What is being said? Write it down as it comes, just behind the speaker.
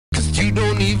you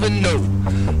don't even know.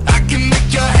 I can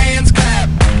make your hands clap.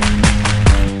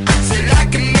 Said I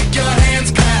can make your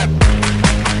hands clap.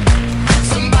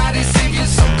 Somebody save your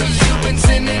soul, cause you've been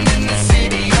sinning in the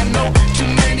city. I know too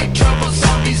many troubles,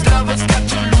 all these lovers got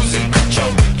you losing control.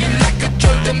 You like a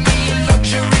drug to me, a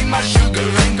luxury, my sugar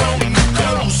ain't going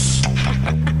close.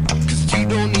 Cause you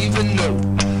don't even know.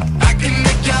 I can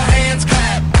make your hands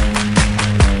clap.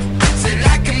 Said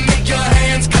I can make your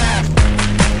hands clap.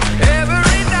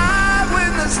 Every night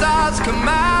when the stars come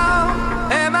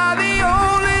out, am I the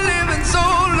only living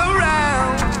soul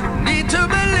around? Need to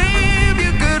believe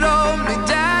you could hold me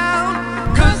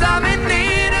down, cause I'm in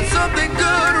need of something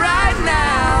good right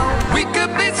now. We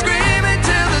could be screaming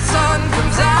till the sun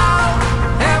comes out,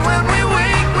 and when we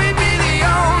wake we'd be the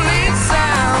only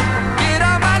sound. Get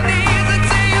on my knees and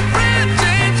say your friend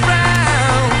change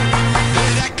round.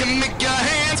 But I can make your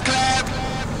hands clap.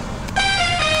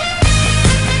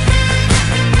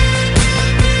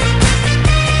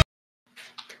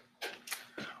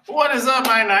 What is up,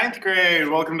 my ninth grade?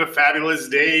 Welcome to Fabulous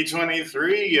Day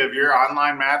 23 of your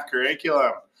online math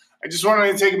curriculum. I just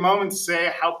wanted to take a moment to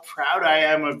say how proud I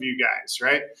am of you guys,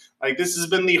 right? Like, this has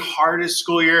been the hardest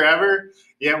school year ever,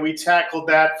 yet we tackled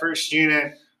that first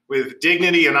unit with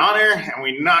dignity and honor, and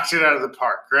we knocked it out of the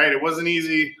park, right? It wasn't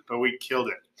easy, but we killed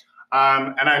it.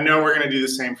 And I know we're going to do the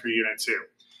same for Unit 2.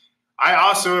 I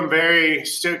also am very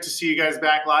stoked to see you guys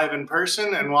back live in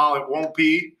person, and while it won't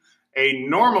be a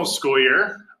normal school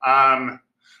year,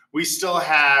 we still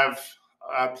have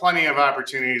plenty of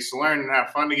opportunities to learn and have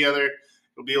fun together.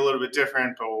 It'll be a little bit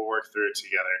different, but we'll work through it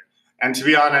together. And to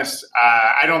be honest,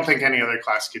 I don't think any other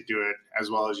class could do it as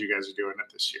well as you guys are doing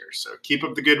it this year. So keep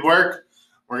up the good work.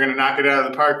 We're going to knock it out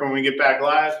of the park when we get back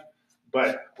live.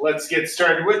 But let's get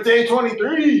started with day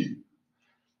 23.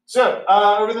 So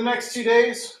over the next 2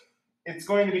 days, it's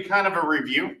going to be kind of a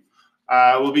review.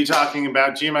 We'll be talking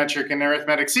about geometric and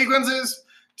arithmetic sequences.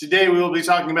 Today we will be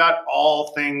talking about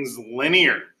all things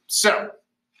linear. So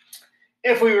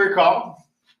if we recall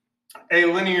a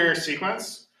linear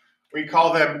sequence, we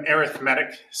call them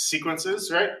arithmetic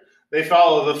sequences, right? They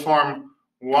follow the form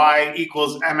y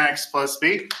equals mx plus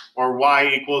b, or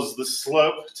y equals the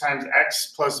slope times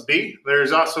x plus b.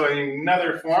 There's also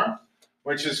another form,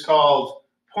 which is called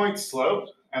point slope,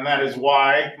 and that is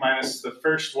y minus the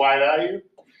first y value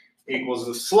equals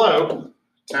the slope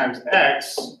times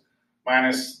x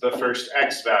minus the first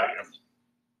x value.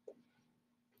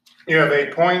 You have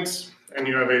a point and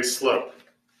you have a slope.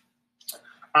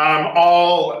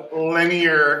 All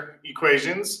linear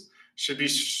equations should be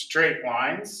straight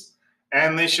lines,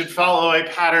 and they should follow a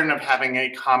pattern of having a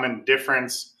common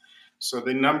difference. So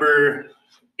the number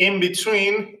in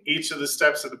between each of the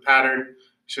steps of the pattern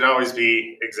should always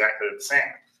be exactly the same.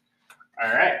 All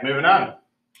right, moving on.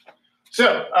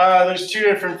 So there's two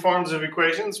different forms of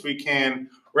equations. We can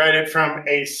write it from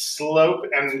a slope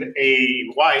and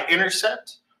a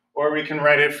y-intercept, or we can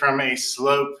write it from a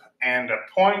slope and a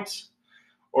point,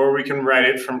 or we can write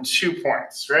it from 2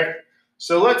 points, right?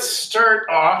 So let's start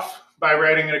off by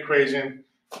writing an equation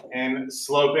in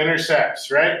slope-intercepts,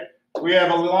 right? We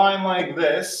have a line like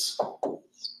this.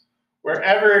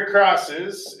 Wherever it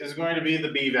crosses is going to be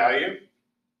the b value.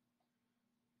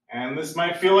 And this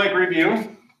might feel like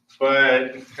review,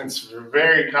 but it's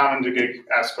very common to get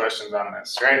asked questions on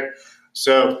this, right?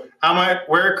 So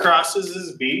where it crosses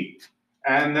is b,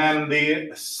 and then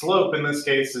the slope in this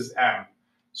case is m.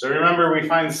 So remember, we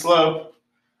find slope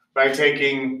by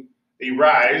taking the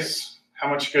rise, how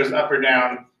much goes up or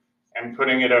down, and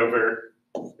putting it over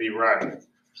the run.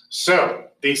 So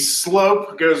the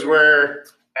slope goes where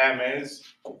m is,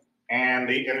 and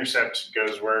the intercept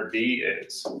goes where b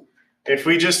is. If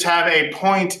we just have a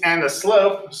point and a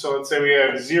slope, so let's say we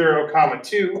have 0,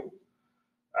 2,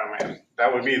 oh man,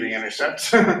 that would be the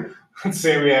intercept. Let's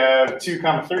say we have 2,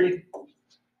 3,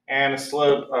 and a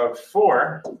slope of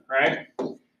 4, right?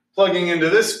 Plugging into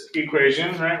this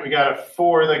equation, right, we got a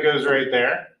 4 that goes right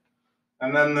there.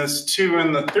 And then this 2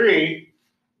 and the 3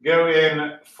 go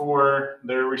in for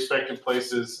their respective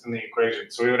places in the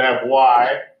equation. So we would have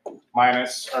y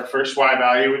minus our first y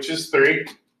value, which is 3.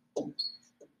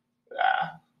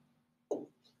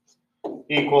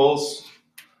 Equals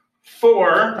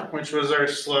 4, which was our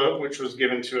slope, which was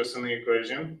given to us in the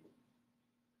equation,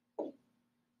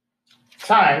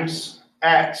 times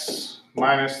x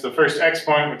minus the first x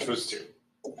point, which was 2.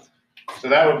 So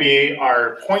that would be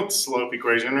our point slope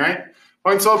equation, right?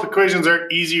 Point slope equations are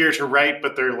easier to write,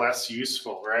 but they're less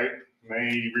useful, right?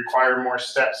 They require more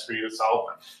steps for you to solve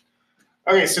them.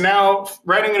 Okay, so now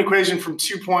writing an equation from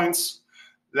 2 points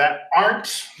that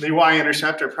aren't the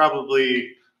y-intercept are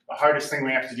probably the hardest thing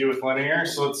we have to do with linear.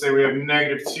 So let's say we have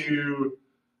 -2,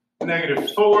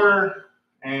 -4,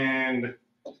 and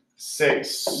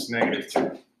 6,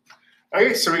 -2.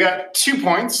 Okay, so we got 2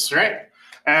 points, right?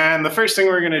 And the first thing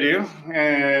we're going to do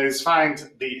is find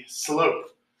the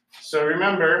slope. So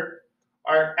remember,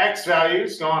 our x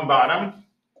values go on bottom.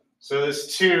 So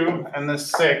this 2 and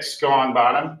this 6 go on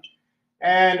bottom.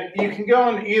 And you can go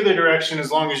in either direction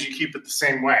as long as you keep it the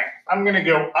same way. I'm going to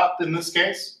go up in this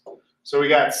case. So we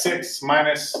got 6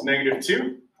 minus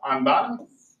 -2 on bottom.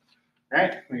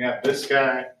 Right? We got this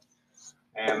guy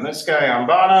and this guy on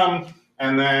bottom.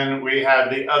 And then we have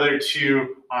the other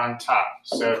 2 on top.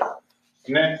 So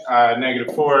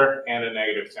 -4 and a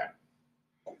 -10.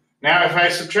 Now, if I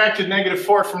subtracted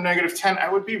 -4 from -10, I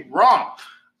would be wrong.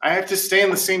 I have to stay in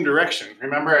the same direction.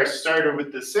 Remember, I started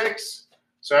with the 6,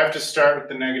 so I have to start with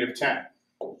the -10.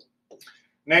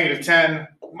 -10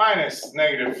 minus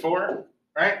 -4,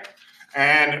 right?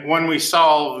 And when we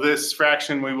solve this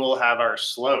fraction, we will have our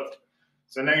slope.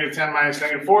 So -10 minus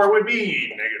 -4 would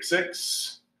be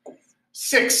 -6.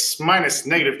 6 minus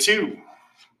 -2.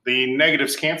 The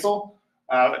negatives cancel.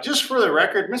 Just for the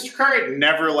record, Mr. Cartwright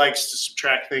never likes to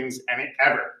subtract things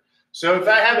ever. So if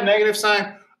I have a negative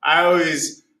sign, I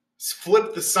always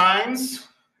flip the signs.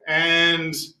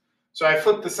 And so I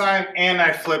flip the sign and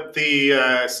I flip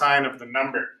the sign of the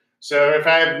number. So if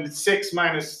I have 6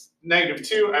 minus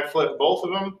 -2, I flip both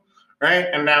of them, right?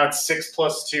 And now it's 6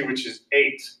 plus 2, which is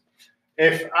 8.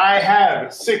 If I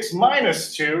have 6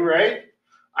 minus 2, right,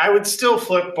 I would still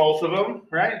flip both of them,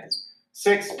 right?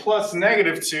 6 plus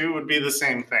 -2 would be the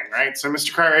same thing, right? So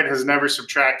Mr. Cartwright has never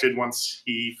subtracted once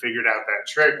he figured out that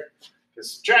trick,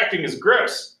 because subtracting is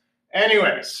gross.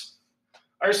 Anyways,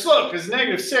 our slope is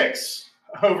 -6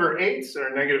 over 8,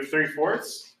 or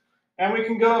 -3/4. And we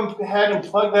can go ahead and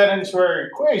plug that into our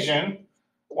equation.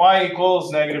 Y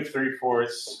equals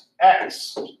 -3/4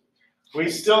 x. We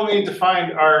still need to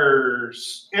find our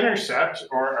intercept,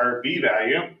 or our b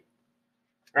value,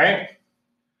 right?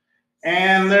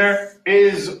 And there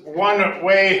is one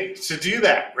way to do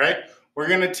that, right? We're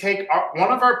going to take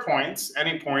one of our points,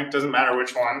 any point, doesn't matter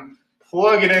which one,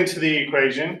 plug it into the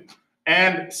equation,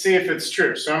 and see if it's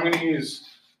true. So I'm going to use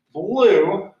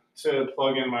blue to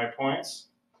plug in my points,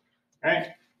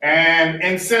 right? And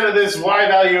instead of this y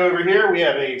value over here, we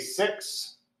have a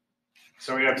 6.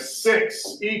 So we have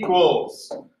 6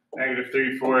 equals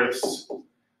 -3/4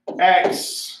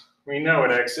 x. We know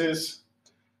what x is.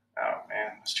 Oh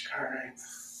man, Mr. Cartwright.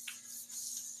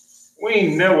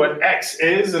 We know what x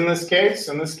is in this case.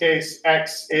 In this case,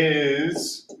 x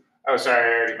is, oh sorry,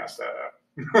 I already messed that up.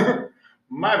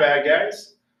 My bad,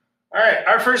 guys. All right,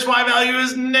 our first y value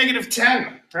is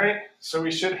 -10, right? So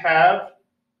we should have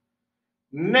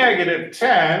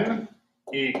 -10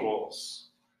 equals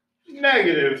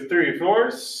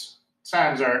 -3/4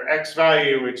 times our x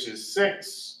value, which is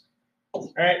 6,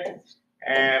 right?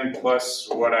 And plus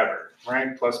whatever,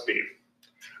 right? Plus b.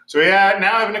 So we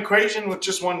now have an equation with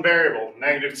just one variable.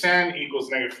 -10 equals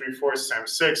 -3/4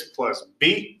 times 6 plus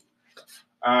b.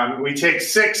 We take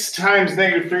 6 times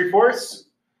 -3/4.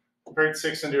 Convert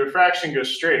 6 into a fraction, go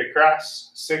straight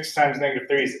across. 6 times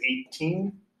 -3 is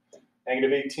 18.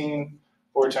 -18.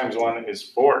 4 times 1 is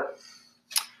 4.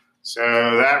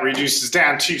 So that reduces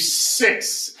down to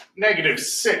 6.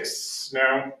 -6.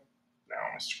 No,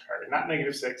 Mr. Carter, not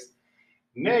 -6.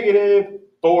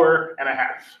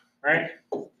 -4.5, right?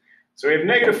 So we have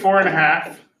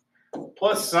 -4.5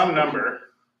 plus some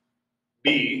number,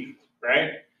 b,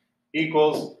 right,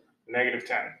 equals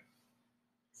 -10.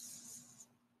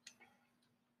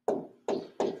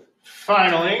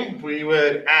 Finally, we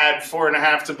would add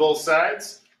 4.5 to both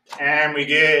sides, and we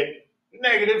get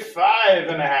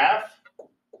 -5.5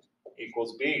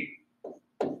 equals b.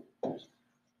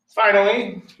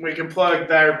 Finally, we can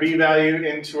plug our b value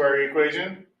into our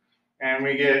equation, and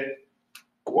we get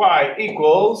y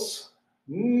equals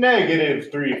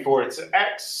 -3/4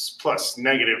 x plus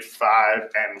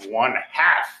 -5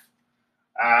 1/2.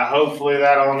 Hopefully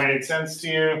that all made sense to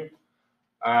you.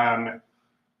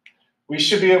 We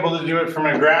should be able to do it from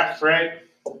a graph, right?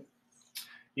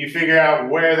 You figure out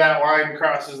where that line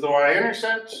crosses the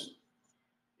y-intercept.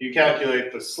 You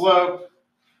calculate the slope.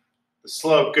 The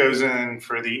slope goes in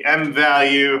for the m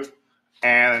value,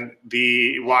 and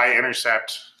the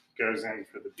y-intercept goes in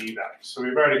for the b value. So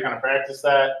we've already kind of practiced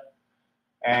that,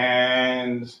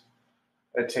 and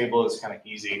that table is kind of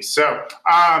easy. So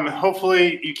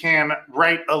hopefully you can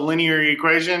write a linear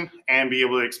equation and be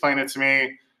able to explain it to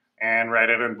me, and write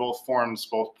it in both forms,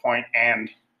 both point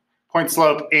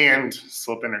slope and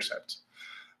slope intercept.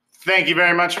 Thank you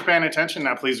very much for paying attention.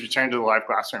 Now please return to the live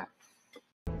classroom.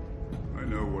 I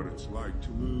know what it's like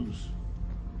to lose.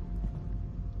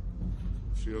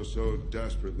 feel so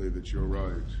desperately that you're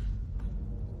right.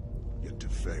 Yet to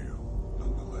fail,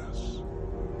 nonetheless.